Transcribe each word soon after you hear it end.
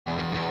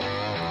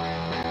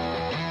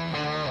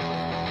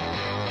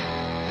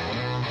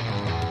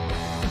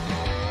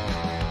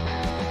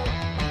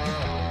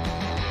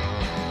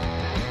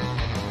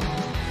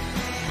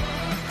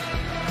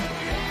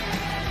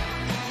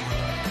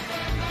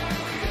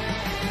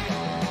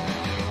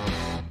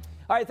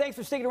All right, thanks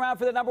for sticking around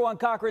for the #1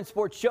 Cochran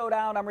Sports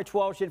Showdown. I'm Rich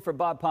Walsh in for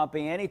Bob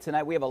Pompiani.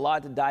 Tonight we have a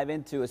lot to dive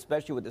into,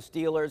 especially with the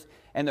Steelers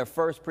and their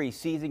first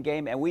preseason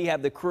game, and we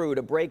have the crew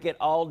to break it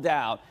all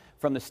down.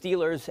 From the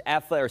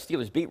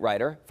Steelers beat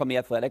writer from The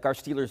Athletic, our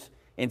Steelers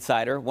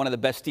insider, one of the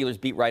best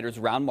Steelers beat writers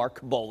around, Mark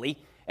Kaboly.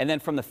 And then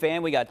from the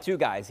fan, we got two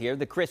guys here,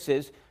 the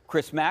Chris's,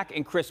 Chris Mack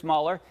and Chris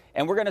Mueller.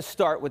 And we're going to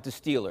start with the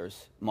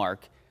Steelers,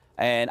 Mark.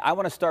 And I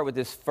want to start with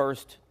this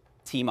first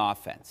team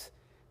offense.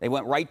 They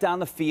went right down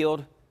the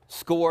field,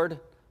 scored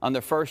on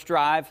their first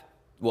drive.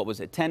 What was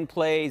it, 10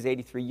 plays,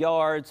 83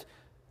 yards.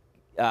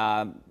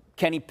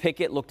 Kenny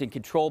Pickett looked in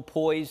control,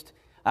 poised.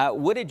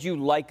 What did you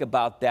like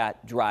about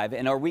that drive?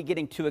 And are we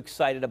getting too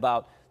excited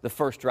about the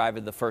first drive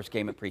of the first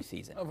game of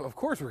preseason? Of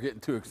course we're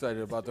getting too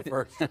excited about the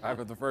first drive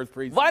of the first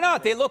preseason. Why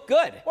not? They look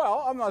good.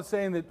 Well, I'm not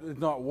saying that it's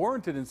not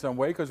warranted in some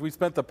way, because we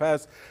spent the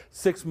past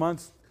 6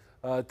 months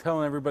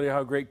telling everybody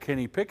how great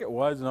Kenny Pickett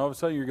was, and all of a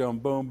sudden you're going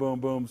boom, boom,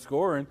 boom,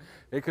 scoring.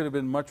 It could have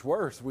been much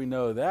worse. We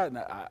know that.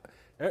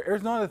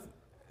 And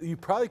you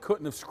probably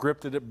couldn't have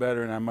scripted it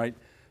better, and I might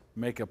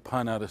make a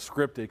pun out of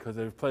scripted, because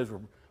those plays were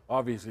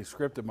obviously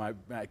scripted by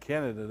Matt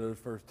Canada, those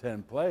first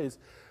 10 plays.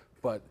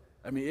 But,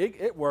 I mean,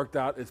 it worked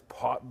out as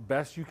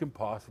best you can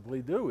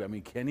possibly do. I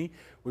mean, Kenny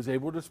was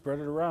able to spread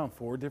it around,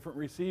 4 different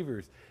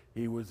receivers.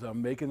 He was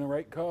making the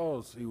right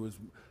calls. He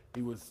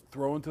was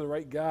throwing to the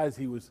right guys.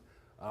 He was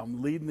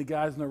leading the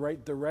guys in the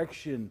right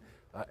direction.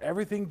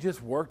 Everything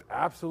just worked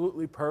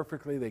absolutely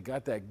perfectly. They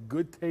got that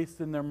good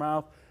taste in their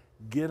mouth.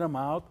 Get them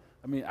out.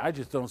 I mean, I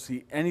just don't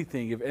see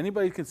anything. If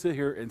anybody can sit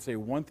here and say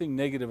one thing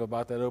negative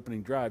about that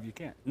opening drive, you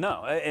can't.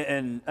 No,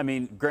 and I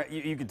mean,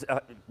 you could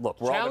look.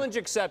 Challenge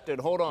accepted.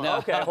 Hold on. No.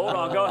 Okay, hold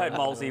on. Go ahead,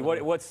 Mulsey.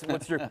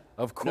 What's your?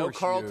 Of course. No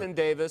Carlton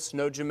Davis,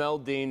 no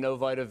Jamel Dean, no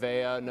Vita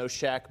Vea, no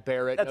Shaq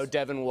Barrett, no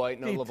Devin White,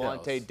 no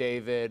Levante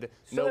David,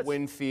 no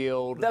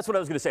Winfield. That's what I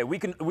was going to say. We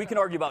can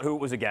argue about who it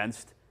was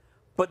against,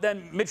 but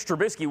then Mitch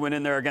Trubisky went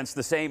in there against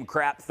the same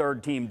crap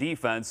third-team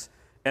defense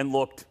and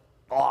looked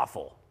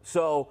awful.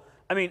 So,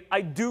 I mean,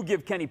 I do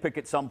give Kenny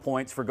Pickett some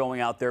points for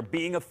going out there,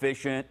 being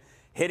efficient,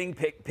 hitting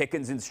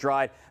Pickens in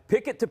stride.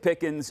 Pickett to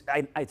Pickens,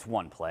 it's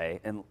one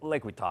play, and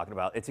like we talked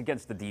about, it's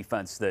against the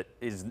defense that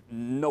is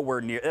nowhere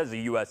near, as a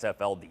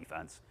USFL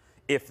defense,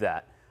 if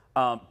that.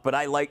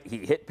 But he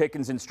hit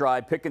Pickens in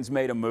stride. Pickens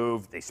made a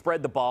move. They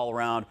spread the ball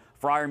around.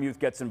 Freiermuth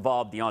gets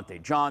involved.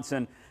 Deontay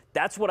Johnson.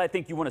 That's what I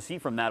think you want to see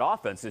from that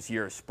offense this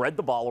year. Spread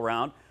the ball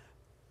around.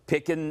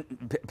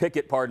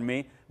 Pickett,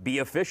 be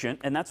efficient,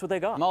 and that's what they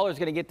got. Muller's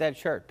going to get that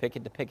shirt,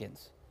 Pickett to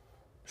Pickens.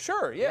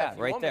 Sure, yeah, if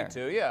you right want there. Me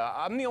to, yeah.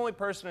 I'm the only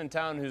person in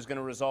town who's going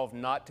to resolve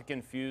not to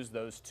confuse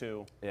those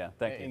two. Yeah,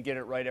 thank you. And get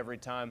it right every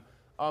time.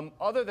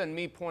 Other than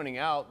me pointing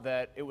out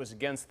that it was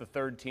against the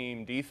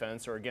third-team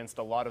defense, or against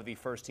a lot of the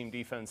first-team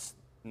defense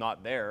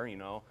not there, you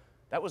know,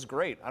 that was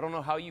great. I don't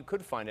know how you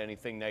could find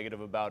anything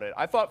negative about it.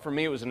 I thought for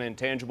me it was an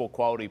intangible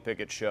quality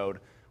Pickett showed.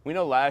 We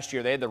know last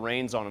year they had the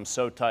reins on him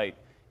so tight.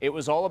 It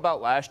was all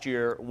about last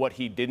year what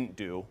he didn't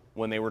do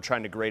when they were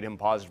trying to grade him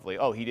positively.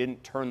 Oh, he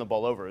didn't turn the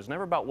ball over. It was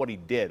never about what he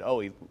did.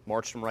 Oh, he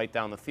marched him right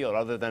down the field,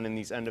 other than in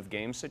these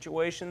end-of-game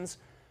situations.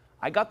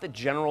 I got the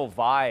general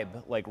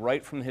vibe, like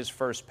right from his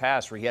first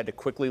pass, where he had to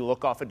quickly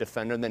look off a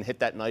defender and then hit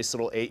that nice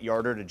little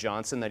 8-yarder to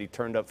Johnson that he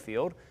turned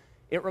upfield.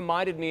 It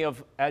reminded me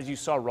of, as you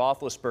saw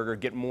Roethlisberger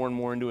get more and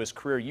more into his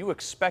career, you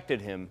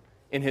expected him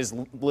in his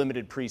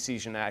limited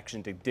preseason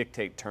action to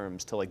dictate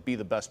terms, to like be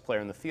the best player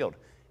in the field.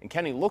 And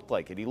Kenny looked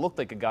like it. He looked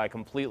like a guy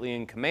completely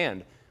in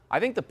command. I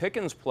think the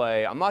Pickens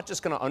play, I'm not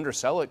just going to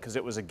undersell it because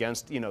it was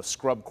against,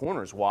 scrub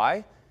corners.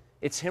 Why?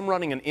 It's him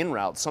running an in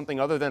route, something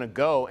other than a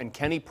go, and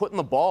Kenny putting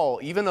the ball,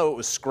 even though it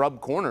was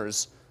scrub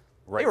corners,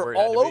 they were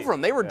all over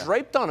him. They were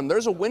draped on him.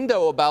 There's a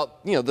window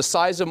about, the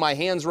size of my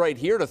hands right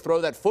here to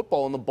throw that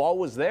football, and the ball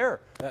was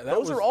there.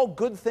 Those are all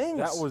good things.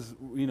 That was,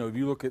 if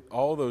you look at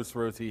all those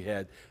throws he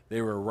had,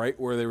 they were right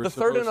where they were the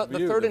supposed to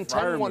be. The third and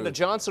 10 one to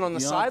Johnson on the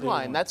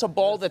sideline. That's a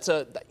ball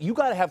you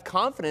got to have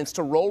confidence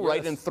to roll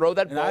right and throw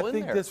that ball in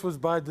there. I think this was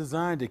by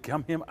design,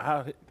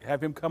 to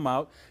have him come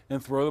out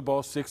and throw the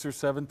ball 6 or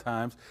 7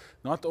 times,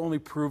 not to only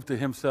prove to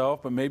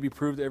himself, but maybe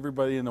prove to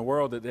everybody in the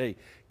world that, hey,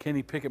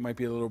 Kenny Pickett might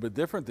be a little bit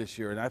different this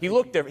year. And he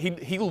looked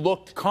different. He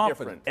looked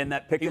confident. And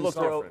that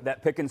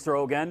Pickens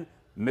throw again,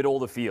 middle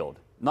of the field.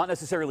 Not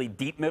necessarily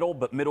deep middle,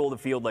 but middle of the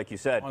field, like you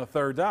said. On a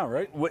third down,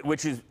 right?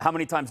 Which is, how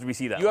many times did we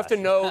see that? You have to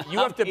know, you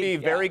have to be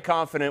very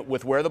confident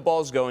with where the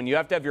ball's going. You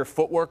have to have your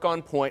footwork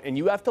on point, and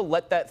you have to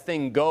let that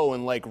thing go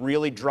and like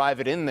really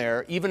drive it in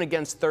there, even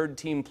against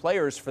third-team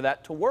players, for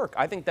that to work.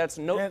 I think that's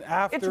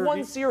it's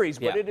one series,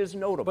 but it is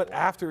notable. But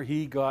after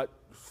he got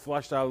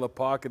flushed out of the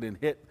pocket and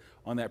hit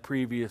on that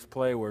previous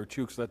play where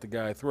Chooks let the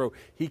guy throw,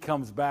 he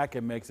comes back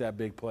and makes that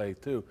big play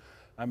too.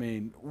 I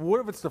mean, what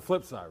if it's the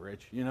flip side,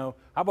 Rich? How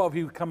about if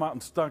he would come out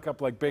and stunk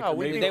up like Baker?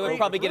 They would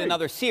probably get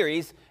another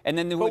series, and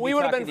then we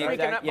would have been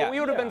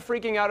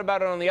freaking out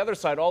about it on the other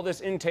side. All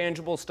this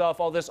intangible stuff,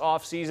 all this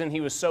offseason,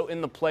 he was so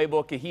in the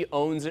playbook, he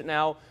owns it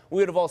now.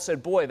 We would have all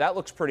said, boy, that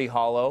looks pretty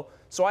hollow.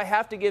 So I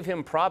have to give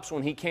him props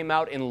when he came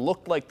out and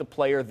looked like the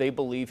player they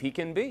believe he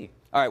can be.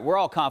 All right, we're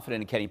all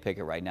confident in Kenny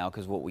Pickett right now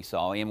because what we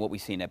saw and what we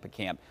seen at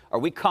camp. Are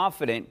we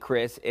confident,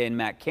 Chris, in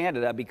Mack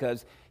Canada?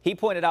 Because he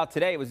pointed out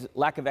today it was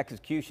lack of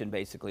execution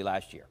basically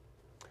last year.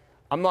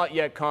 I'm not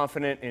yet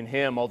confident in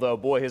him, although,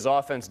 boy, his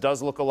offense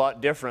does look a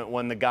lot different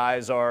when the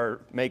guys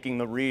are making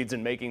the reads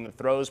and making the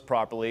throws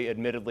properly,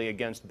 admittedly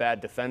against bad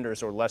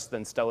defenders or less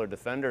than stellar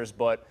defenders.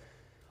 But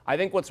I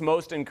think what's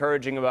most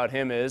encouraging about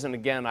him is, and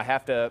again, I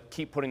have to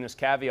keep putting this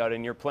caveat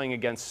in, you're playing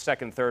against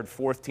second, third,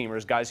 fourth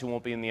teamers, guys who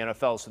won't be in the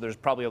NFL, so there's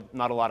probably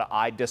not a lot of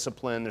eye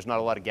discipline, there's not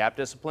a lot of gap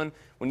discipline.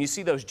 When you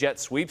see those jet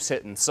sweeps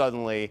hitting,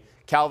 suddenly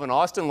Calvin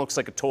Austin looks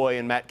like a toy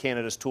in Matt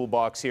Canada's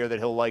toolbox here that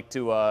he'll like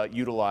to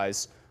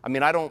utilize. I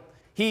mean,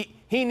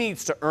 he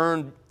needs to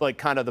earn like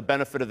kind of the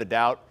benefit of the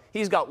doubt.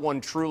 He's got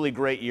one truly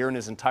great year in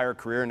his entire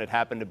career, and it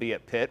happened to be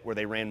at Pitt, where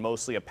they ran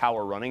mostly a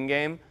power running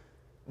game.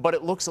 But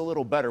it looks a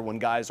little better when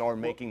guys are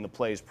making the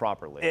plays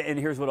properly. And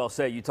here's what I'll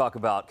say. You talk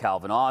about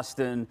Calvin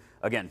Austin,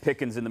 again,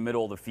 Pickens in the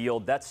middle of the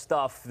field. That's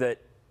stuff that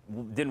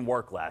didn't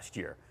work last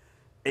year.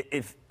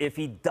 If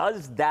he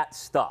does that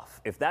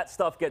stuff, if that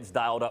stuff gets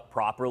dialed up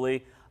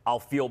properly, I'll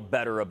feel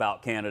better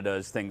about Canada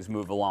as things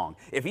move along.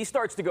 If he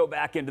starts to go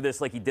back into this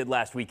like he did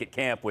last week at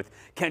camp with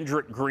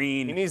Kendrick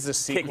Green he needs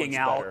to kicking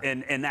out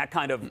and that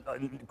kind of,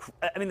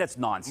 I mean, that's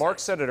nonsense. Mark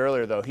said it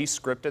earlier, though. He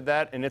scripted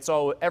that, and it's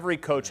all, every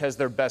coach has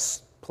their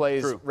best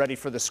plays ready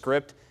for the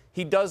script.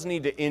 He does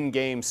need to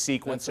in-game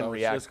sequence and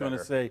react. I was just going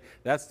to say,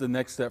 that's the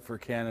next step for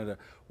Canada.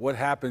 What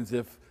happens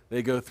if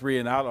they go 3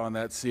 and out on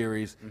that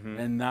series,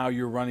 and now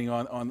you're running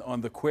on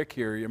the quick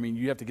here? I mean,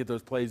 you have to get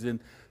those plays in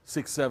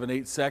 6, 7,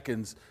 8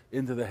 seconds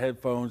into the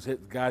headphones,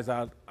 hit guys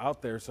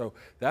out there. So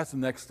that's the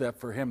next step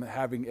for him,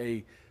 having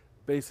a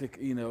basic,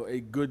 a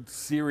good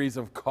series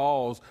of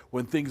calls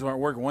when things aren't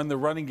working, when the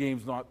running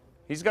game's not.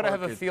 He's got to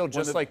have a feel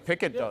just like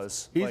Pickett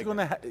does. He's going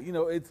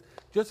to, it's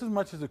just as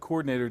much as a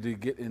coordinator to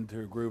get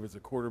into a groove as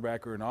a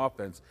quarterback or an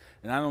offense.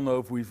 And I don't know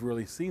if we've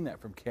really seen that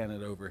from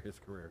Canada over his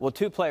career. Well,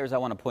 2 players I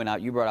want to point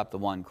out. You brought up the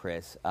one,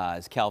 Chris,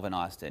 is Calvin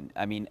Austin.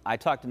 I mean, I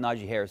talked to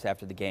Najee Harris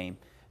after the game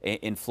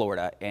in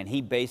Florida, and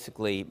he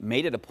basically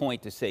made it a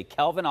point to say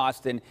Calvin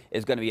Austin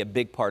is going to be a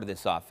big part of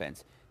this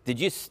offense. Did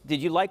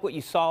you like what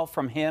you saw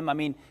from him? I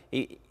mean,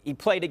 he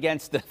played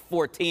against the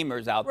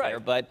 4-teamers out there,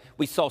 but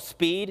we saw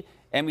speed.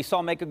 And we saw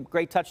him make a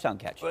great touchdown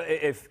catch.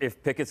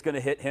 If Pickett's going to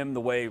hit him the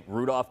way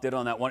Rudolph did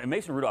on that one, and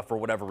Mason Rudolph, for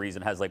whatever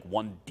reason, has like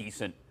one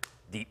decent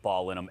deep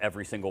ball in him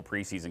every single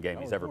preseason game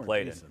he's ever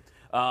played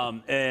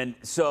in. And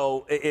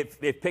so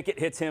if Pickett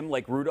hits him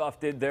like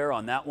Rudolph did there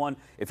on that one,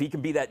 if he can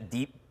be that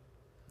deep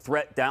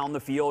threat down the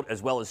field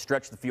as well as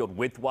stretch the field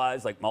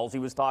width-wise like Mulsey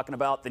was talking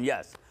about, then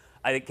yes.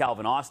 I think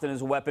Calvin Austin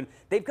is a weapon.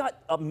 They've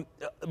got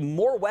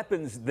more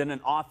weapons than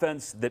an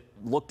offense that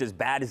looked as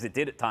bad as it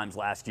did at times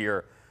last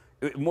year.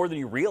 More than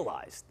you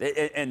realized.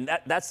 And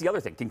that's the other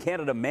thing. Can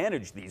Canada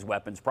manage these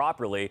weapons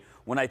properly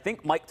when I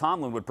think Mike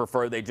Tomlin would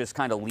prefer they just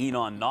kind of lean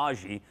on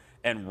Najee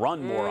and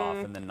run more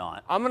often than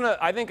not?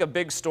 I think a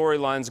big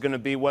storyline is going to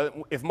be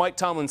if Mike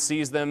Tomlin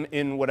sees them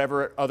in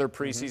whatever other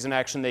preseason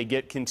action they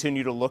get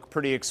continue to look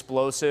pretty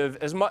explosive.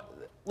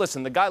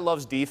 Listen, the guy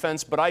loves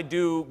defense, but I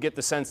do get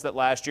the sense that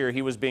last year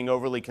he was being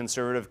overly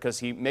conservative because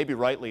he maybe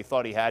rightly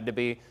thought he had to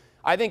be.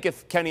 I think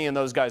if Kenny and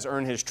those guys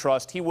earn his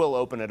trust, he will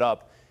open it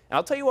up. And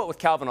I'll tell you what, with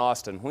Calvin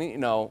Austin, I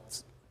don't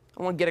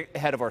want to get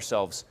ahead of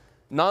ourselves.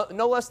 No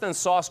less than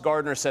Sauce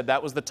Gardner said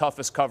that was the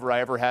toughest cover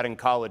I ever had in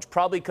college.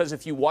 Probably because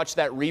if you watch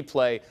that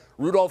replay,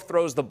 Rudolph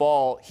throws the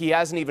ball. He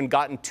hasn't even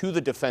gotten to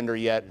the defender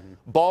yet.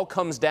 Ball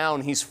comes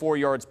down. He's 4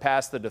 yards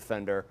past the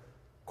defender.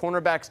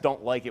 Cornerbacks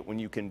don't like it when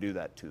you can do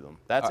that to them.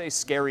 That's a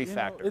scary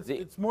factor.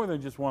 It's more than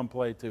just one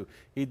play, too.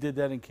 He did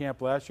that in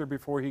camp last year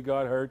before he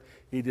got hurt.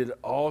 He did it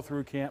all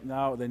through camp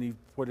now. Then he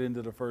put it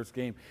into the first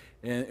game.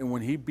 And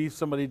when he beats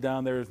somebody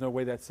down there, there's no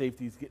way that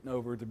safety's getting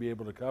over to be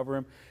able to cover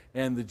him.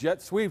 And the jet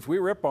sweeps, we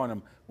rip on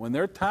them. When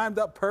they're timed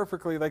up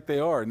perfectly like they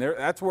are, and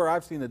that's where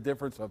I've seen the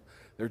difference of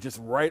they're just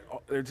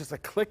a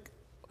click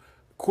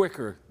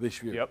quicker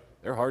this year. Yep.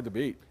 They're hard to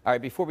beat. All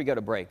right, before we go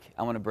to break,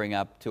 I want to bring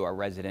up to our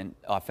resident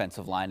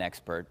offensive line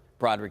expert,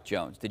 Broderick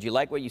Jones. Did you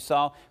like what you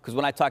saw? Because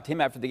when I talked to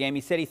him after the game,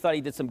 he said he thought he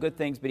did some good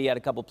things, but he had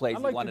a couple plays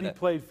he wanted to he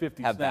played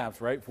 50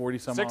 snaps, right?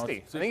 40-some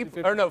 60. I think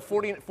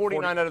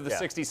 49 out of the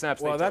 60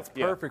 snaps. Well, that's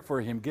perfect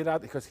for him. Get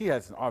out because he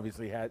hasn't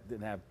obviously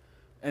didn't have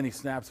any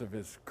snaps of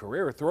his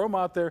career. Throw him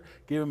out there,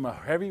 give him a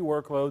heavy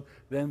workload,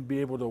 then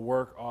be able to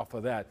work off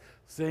of that.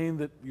 Saying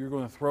that you're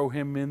going to throw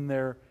him in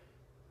there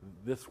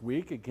this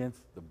week against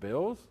the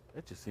Bills,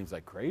 it just seems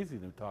like crazy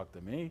to talk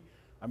to me.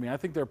 I mean, I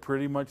think they're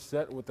pretty much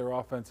set with their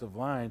offensive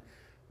line.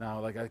 Now,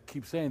 like I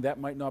keep saying, that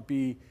might not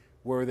be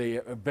where they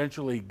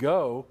eventually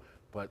go,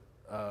 but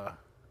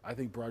I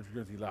think Broderick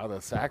Jones allowed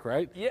a sack,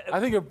 right? Yeah. I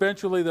think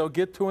eventually they'll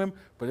get to him,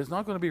 but it's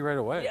not going to be right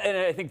away. Yeah, and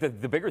I think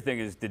the bigger thing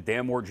is, did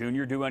Dan Moore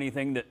Jr. do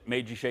anything that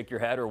made you shake your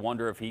head or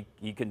wonder if he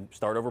can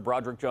start over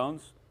Broderick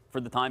Jones for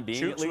the time being?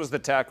 Schutz was the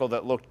tackle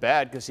that looked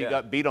bad because he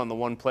got beat on the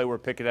one play where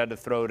Pickett had to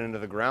throw it into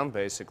the ground,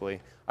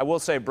 basically. I will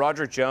say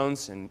Broderick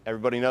Jones, and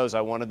everybody knows I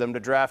wanted them to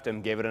draft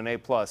him, gave it an A+.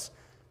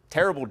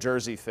 Terrible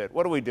jersey fit.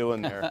 What are we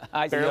doing there?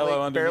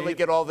 Yellow barely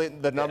get all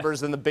the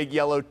numbers in the big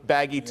yellow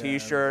baggy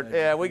T-shirt.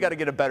 Yeah, we got to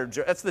get a better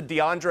jersey. That's the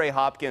DeAndre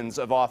Hopkins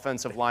of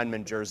offensive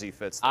lineman jersey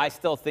fits. I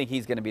still think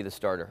he's going to be the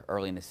starter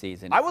early in the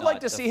season. I would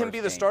like to see him be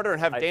the starter and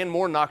have Dan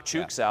Moore knock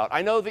Chooks out.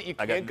 I know that you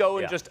can't go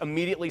and just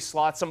immediately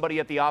slot somebody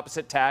at the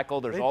opposite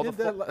tackle. There's all did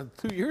that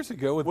 2 years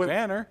ago with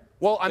Banner.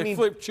 Well, they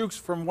flipped Chooks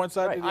from one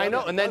side to the other. I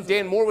know, and then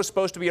Dan Moore was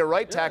supposed to be a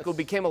right tackle,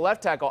 became a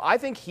left tackle. I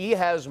think he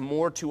has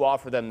more to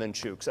offer them than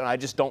Chooks, and I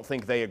just don't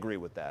think they agree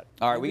with that.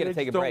 All right, we got to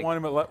take a break. Don't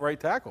want him at right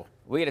tackle.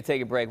 We got to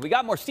take a break. We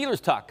got more Steelers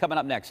talk coming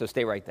up next, so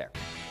stay right there.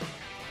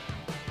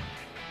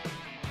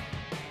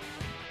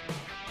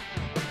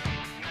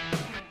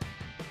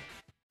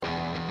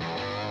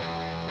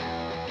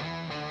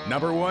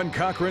 #1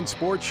 Cochran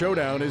Sports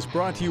Showdown is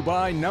brought to you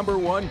by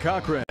 #1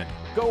 Cochran.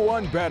 Go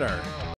one better.